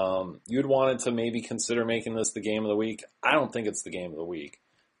 You'd wanted to maybe consider making this the game of the week. I don't think it's the game of the week.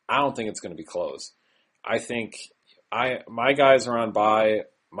 I don't think it's going to be close. I think my guys are on bye.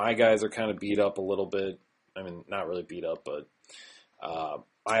 My guys are kind of beat up a little bit. I mean, not really beat up, but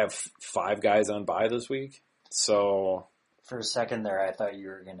I have 5 guys on bye this week. So for a second there, I thought you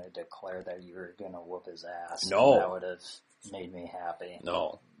were going to declare that you were going to whoop his ass. No. That would have made me happy.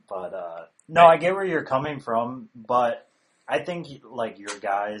 No. But no, I get where you're coming from, but I think like your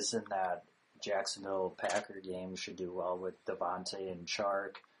guys in that Jacksonville Packer game should do well with Devontae and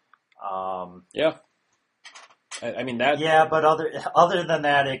Chark. Yeah. I mean that. Yeah, but other than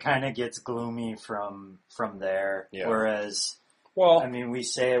that, it kind of gets gloomy from there. Yeah. Whereas, well, I mean, we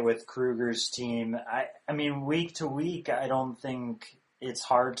say it with Kruger's team. I mean, week to week, I don't think it's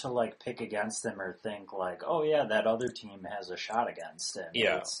hard to like pick against them or think like, oh yeah, that other team has a shot against him.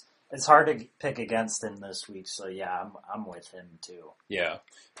 Yeah. It's hard to pick against him this week, so yeah, I'm with him too. Yeah,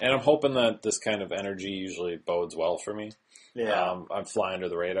 and I'm hoping that this kind of energy usually bodes well for me. Yeah, I'm flying under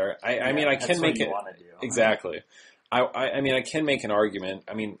the radar. I mean, I can make it exactly. I mean, I can make an argument.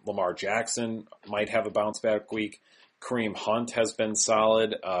 I mean, Lamar Jackson might have a bounce back week. Kareem Hunt has been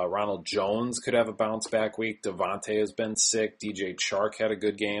solid. Ronald Jones could have a bounce back week. Devontae has been sick. DJ Chark had a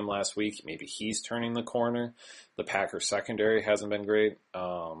good game last week. Maybe he's turning the corner. The Packers secondary hasn't been great.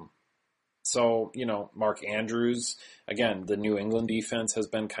 So, Mark Andrews, again, the New England defense has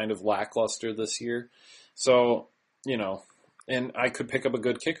been kind of lackluster this year. So, and I could pick up a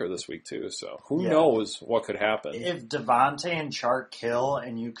good kicker this week too. So who knows what could happen. If Devontae and Chark kill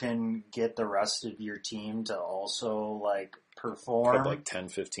and you can get the rest of your team to also like perform. Like 10,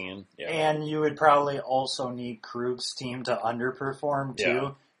 15. Yeah. And you would probably also need Krug's team to underperform too.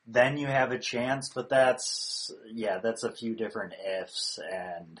 Yeah. Then you have a chance, but that's a few different ifs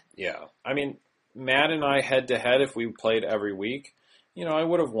and. Yeah. I mean, Matt and I head to head, if we played every week, I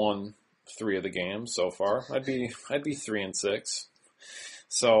would have won 3 of the games so far. I'd be 3-6.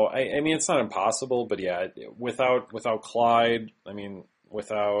 So I mean, it's not impossible, but yeah, without Clyde, I mean,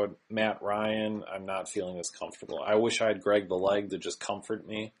 without Matt Ryan, I'm not feeling as comfortable. I wish I had Greg the Leg to just comfort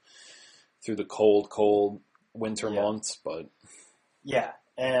me through the cold winter months, but yeah,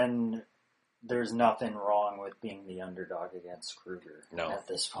 and there's nothing wrong with being the underdog against Kruger at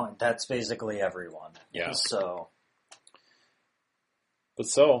this point. That's basically everyone. Yeah. So But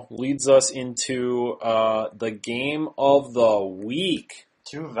so, leads us into the game of the week.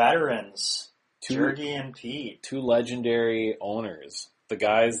 Two veterans, Two- Jergy and Pete. Two legendary owners. The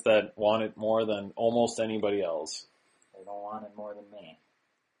guys that want it more than almost anybody else. They don't want it more than me.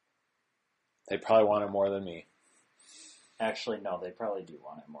 They probably want it more than me. Actually, no, they probably do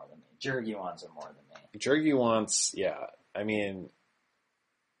want it more than me. Jergy wants it more than me. Jergy wants, yeah. I mean,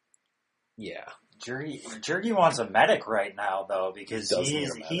 yeah. Jergy wants a medic right now, though, because He does need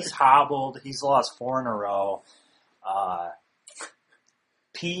a he's medic. hobbled. He's lost 4 in a row.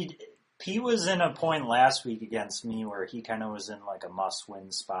 Pete was in a point last week against me where he kind of was in like a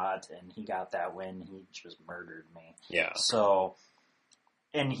must-win spot, and he got that win. He just murdered me. Yeah. So,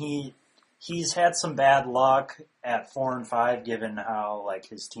 and he's had some bad luck at 4 and 5, given how like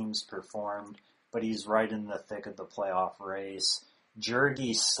his team's performed. But he's right in the thick of the playoff race.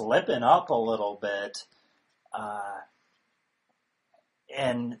 Jergy's slipping up a little bit,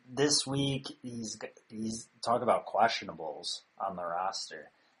 and this week he's talk about questionables on the roster.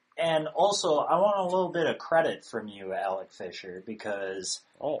 And also, I want a little bit of credit from you, Alec Fisher, because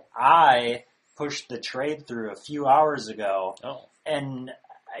Oh. I pushed the trade through a few hours ago, Oh. and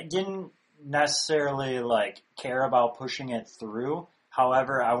I didn't necessarily like care about pushing it through.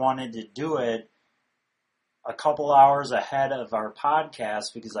 However, I wanted to do it a couple hours ahead of our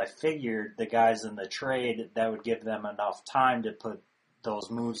podcast because I figured the guys in the trade, that would give them enough time to put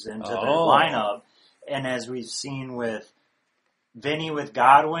those moves into their lineup. And as we've seen with Vinny with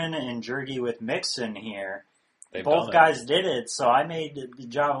Godwin and Jergy with Mixon here, They've both done it. guys did it, so I made the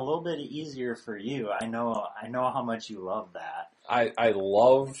job a little bit easier for you. I know how much you love that. I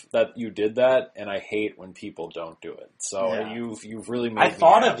love that you did that, and I hate when people don't do it. So Yeah. you've really made I me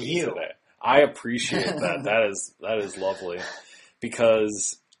thought of happy you. today. I appreciate that. That is lovely,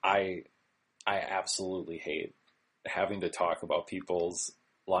 because I absolutely hate having to talk about people's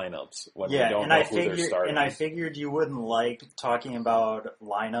lineups when we don't know who they're starting. And I figured you wouldn't like talking about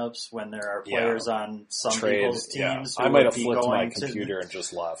lineups when there are players on some people's teams. I who might would have be flipped my going to- computer and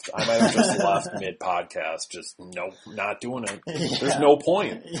just left. I might have just left mid-podcast. Just, nope, not doing it. There's Yeah. no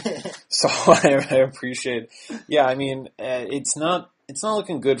point. So I appreciate. Yeah, I mean, it's not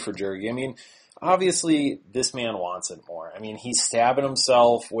looking good for Jergy. I mean, obviously this man wants it more. I mean, he's stabbing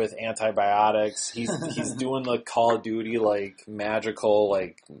himself with antibiotics. He's doing the Call of Duty like magical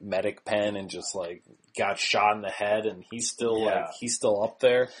like medic pen and just like got shot in the head, and he's still up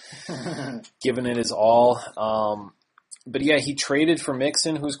there, giving it his all. But yeah, he traded for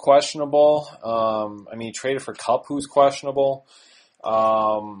Mixon, who's questionable. I mean, he traded for Kupp, who's questionable.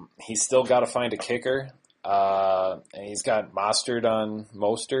 He's still got to find a kicker. And he's got Mostert on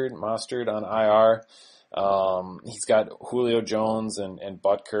IR. He's got Julio Jones and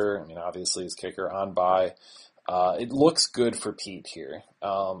Butker. I mean, obviously his kicker on bye. It looks good for Pete here.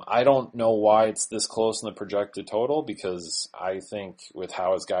 I don't know why it's this close in the projected total, because I think with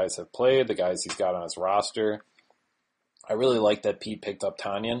how his guys have played, the guys he's got on his roster, I really like that Pete picked up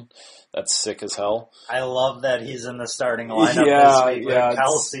Tanyan. That's sick as hell. I love that he's in the starting lineup Yeah, this week yeah, with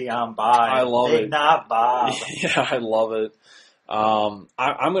Kelsey on bye. I love Big it. Not Bob. Yeah, I love it. I'm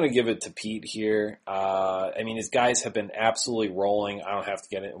going to give it to Pete here. I mean, his guys have been absolutely rolling. I don't have to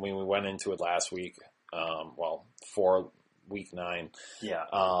get it. I mean, we went into it last week. For week 9. Yeah.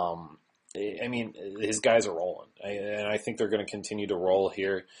 I mean, his guys are rolling, and I think they're going to continue to roll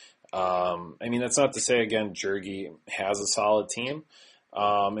here. I mean, that's not to say, again, Jergy has a solid team,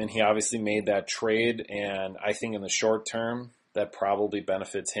 and he obviously made that trade, and I think in the short term, that probably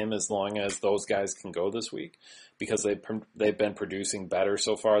benefits him as long as those guys can go this week, because they've been producing better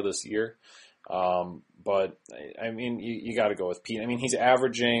so far this year. But I mean, you got to go with Pete. I mean, he's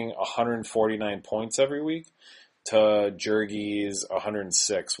averaging 149 points every week to Jergy's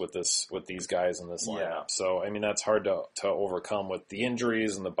 106 with these guys in this lineup. Yeah. So I mean, that's hard to overcome with the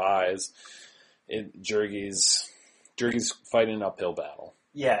injuries and the buys. Jergy's fighting an uphill battle.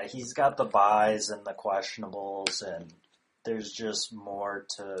 Yeah, he's got the buys and the questionables, and there's just more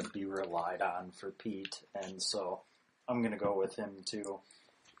to be relied on for Pete. And so I'm going to go with him to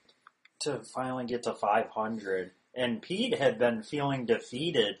finally get to 500. And Pete had been feeling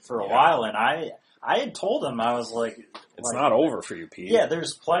defeated for a while, and I had told him, I was like... It's not over for you, Pete. Yeah,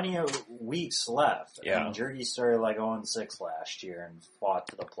 there's plenty of weeks left. Yeah. I mean, Jergy started like 0-6 last year and fought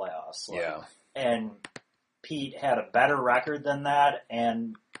to the playoffs. Like, Yeah. And Pete had a better record than that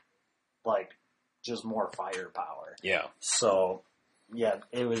and, like, just more firepower. Yeah. So, yeah,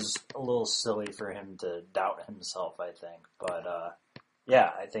 it was a little silly for him to doubt himself, I think. But, yeah,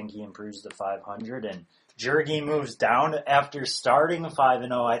 I think he improves to 500. And Jergy moves down after starting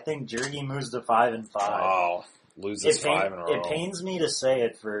 5-0. I think Jergy moves to 5-5. Oh, loses 5 in a row. It pains me to say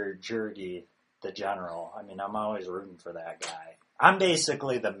it for Jurgi, the general. I mean, I'm always rooting for that guy. I'm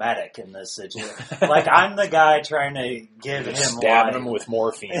basically the medic in this situation. Like, I'm the guy trying to give him stabbing life. him with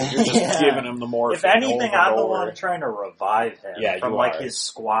morphine. You're just giving him the morphine. If anything, over I'm and the over. one trying to revive him from like his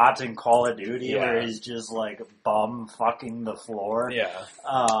squat in Call of Duty where he's just like bum fucking the floor. Yeah.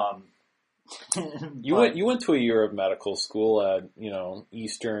 You went to a year of medical school at,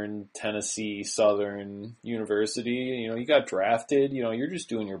 Eastern Tennessee Southern University. You got drafted. You're just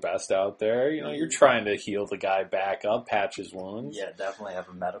doing your best out there. You're trying to heal the guy back up, patch his wounds. Yeah, definitely have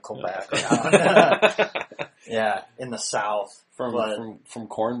a medical background. Yeah, in the South. From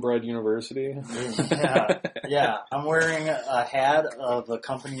Cornbread University. Yeah. I'm wearing a hat of a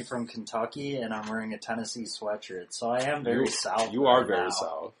company from Kentucky, and I'm wearing a Tennessee sweatshirt. So I am very South. You are very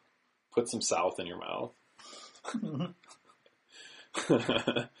South. Put some South in your mouth.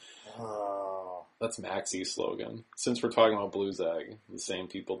 That's Maxie's slogan. Since we're talking about Blues Egg, the same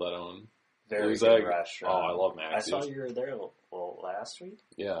people that own Blues Egg. Restaurant. Oh, I love Maxie's. I saw you were there last week.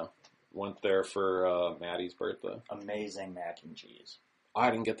 Yeah. Went there for Maddie's birthday. Amazing mac and cheese.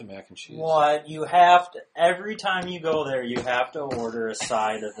 I didn't get the mac and cheese. What? You have to, every time you go there, you have to order a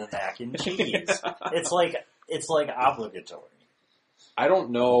side of the mac and cheese. It's like obligatory. I don't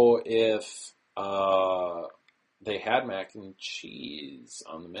know if they had mac and cheese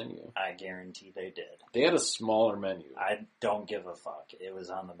on the menu. I guarantee they did. They had a smaller menu. I don't give a fuck. It was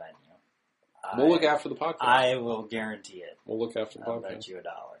on the menu. We'll look after the podcast. I will guarantee it. We'll look after the podcast. I'll bet you $1.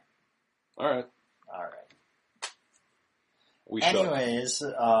 All right. We should. Anyways,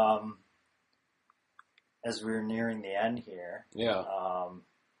 as we're nearing the end here, do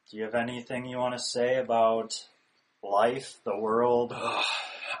you have anything you want to say about life, the world?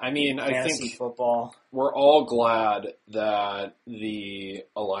 I mean, I think football. We're all glad that the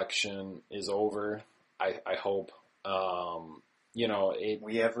election is over. I hope.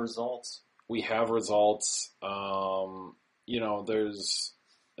 We have results. We have results.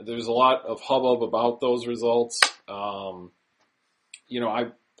 There's a lot of hubbub about those results. I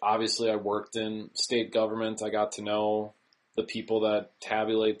worked in state government. I got to know the people that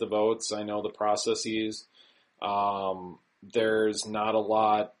tabulate the votes. I know the processes. There's not a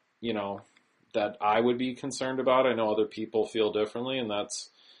lot, that I would be concerned about. I know other people feel differently, and that's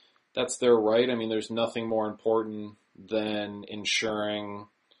their right. I mean, there's nothing more important than ensuring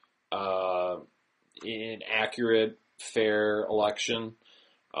an accurate, fair election.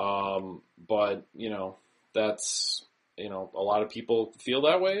 But that's, a lot of people feel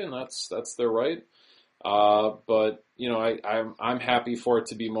that way, and that's their right. But I'm happy for it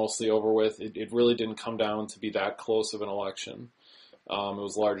to be mostly over with. It really didn't come down to be that close of an election. It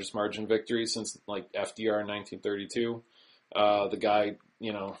was the largest margin victory since like FDR in 1932. The guy,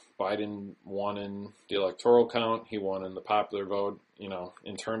 Biden won in the electoral count. He won in the popular vote.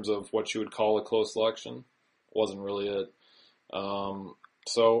 In terms of what you would call a close election, wasn't really it.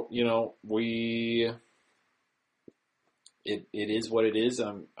 So it is what it is.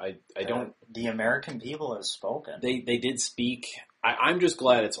 I don't. The American people have spoken. They did speak. I'm just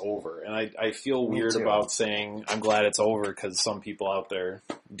glad it's over, and I feel weird about saying I'm glad it's over because some people out there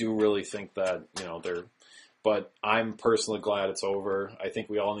do really think that they're. But I'm personally glad it's over. I think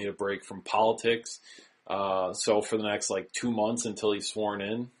we all need a break from politics. So for the next 2 months until he's sworn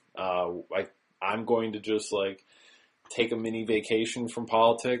in, I'm going to just take a mini vacation from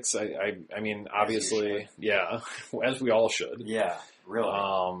politics. I mean, obviously, yeah, as we all should. Yeah, really.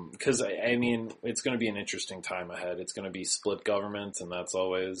 Because I mean, it's going to be an interesting time ahead. It's going to be split government, and that's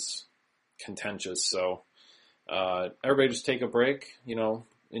always contentious. So everybody, just take a break.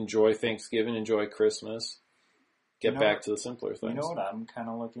 Enjoy Thanksgiving, enjoy Christmas. Get back to the simpler things. You know what I'm kind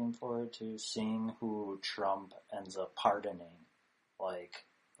of looking forward to? Seeing who Trump ends up pardoning, right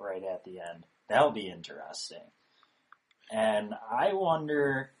at the end. That'll be interesting. And I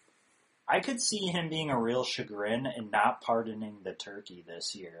wonder, I could see him being a real chagrin and not pardoning the turkey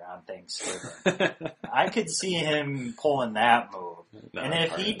this year on Thanksgiving. I could see him pulling that move. And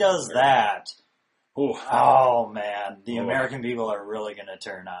if he does that, oh man, the American people are really going to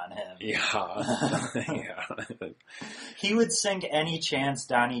turn on him. Yeah. He would sink any chance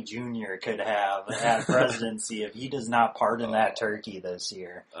Donnie Jr. could have at presidency if he does not pardon that turkey this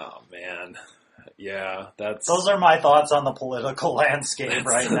year. Oh man. Yeah, those are my thoughts on the political landscape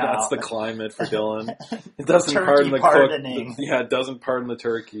right now. That's the climate for Dylan. It doesn't pardon the pardoning. cook. Yeah, it doesn't pardon the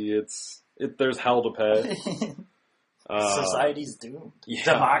turkey. There's hell to pay. Society's doomed. Yeah.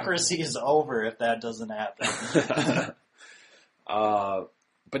 Democracy is over if that doesn't happen.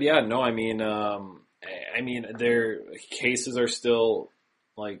 But yeah, no, I mean, their cases are still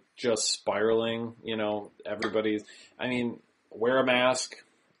like just spiraling. Everybody's. I mean, wear a mask.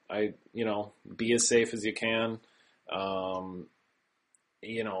 Be as safe as you can.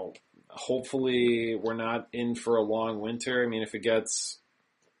 Hopefully we're not in for a long winter. I mean, if it gets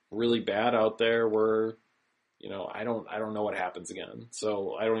really bad out there, I don't know what happens again.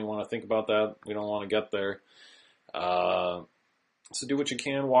 So I don't even want to think about that. We don't want to get there. So do what you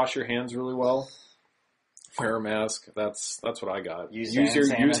can. Wash your hands really well. Wear a mask. That's what I got. Use hand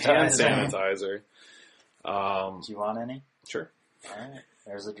sanitizer. sanitizer. Do you want any? Sure. All right.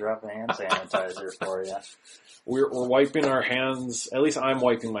 There's a drop of hand sanitizer for you. We're wiping our hands. At least I'm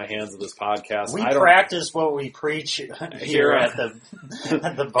wiping my hands of this podcast. We practice what we preach here at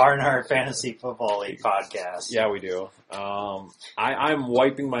the Barnard Fantasy Football League podcast. Yeah, we do. I'm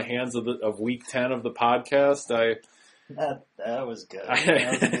wiping my hands of week 10 of the podcast. That was good. That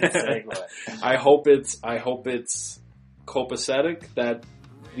was a good segue. I hope it's copacetic that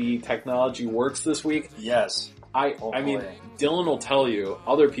the technology works this week. Yes. I mean, Dylan will tell you,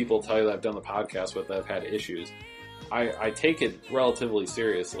 other people tell you that I've done the podcast with that have had issues. I take it relatively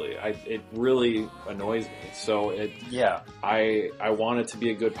seriously. It really annoys me. So I want it to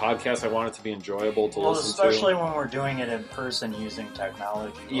be a good podcast. I want it to be enjoyable to listen to. Especially when we're doing it in person using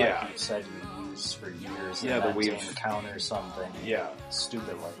technology. Like you said you used for years. Yeah, and to encounter something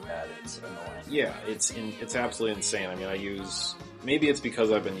stupid like that, it's annoying. Yeah, it's absolutely insane. I mean, maybe it's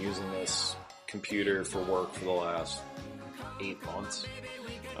because I've been using this computer for work for the last 8 months,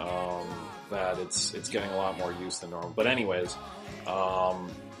 that it's getting a lot more use than normal. But anyways,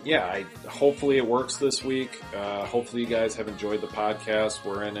 hopefully it works this week. Hopefully you guys have enjoyed the podcast.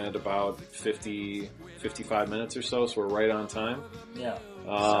 We're in at about 55 minutes or so we're right on time. Yeah.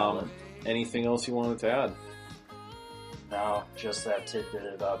 Anything else you wanted to add? No, just that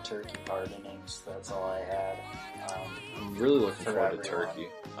tidbit about turkey pardonings. That's all I had. I'm really looking forward to turkey.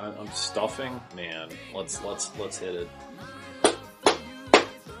 I'm stuffing, man. Let's hit it.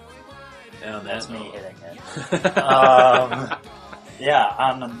 And that's me hitting it. On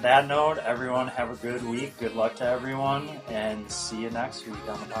that note, everyone have a good week. Good luck to everyone, and see you next week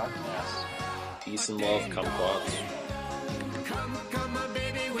on the podcast. Peace and love, kumquats. Come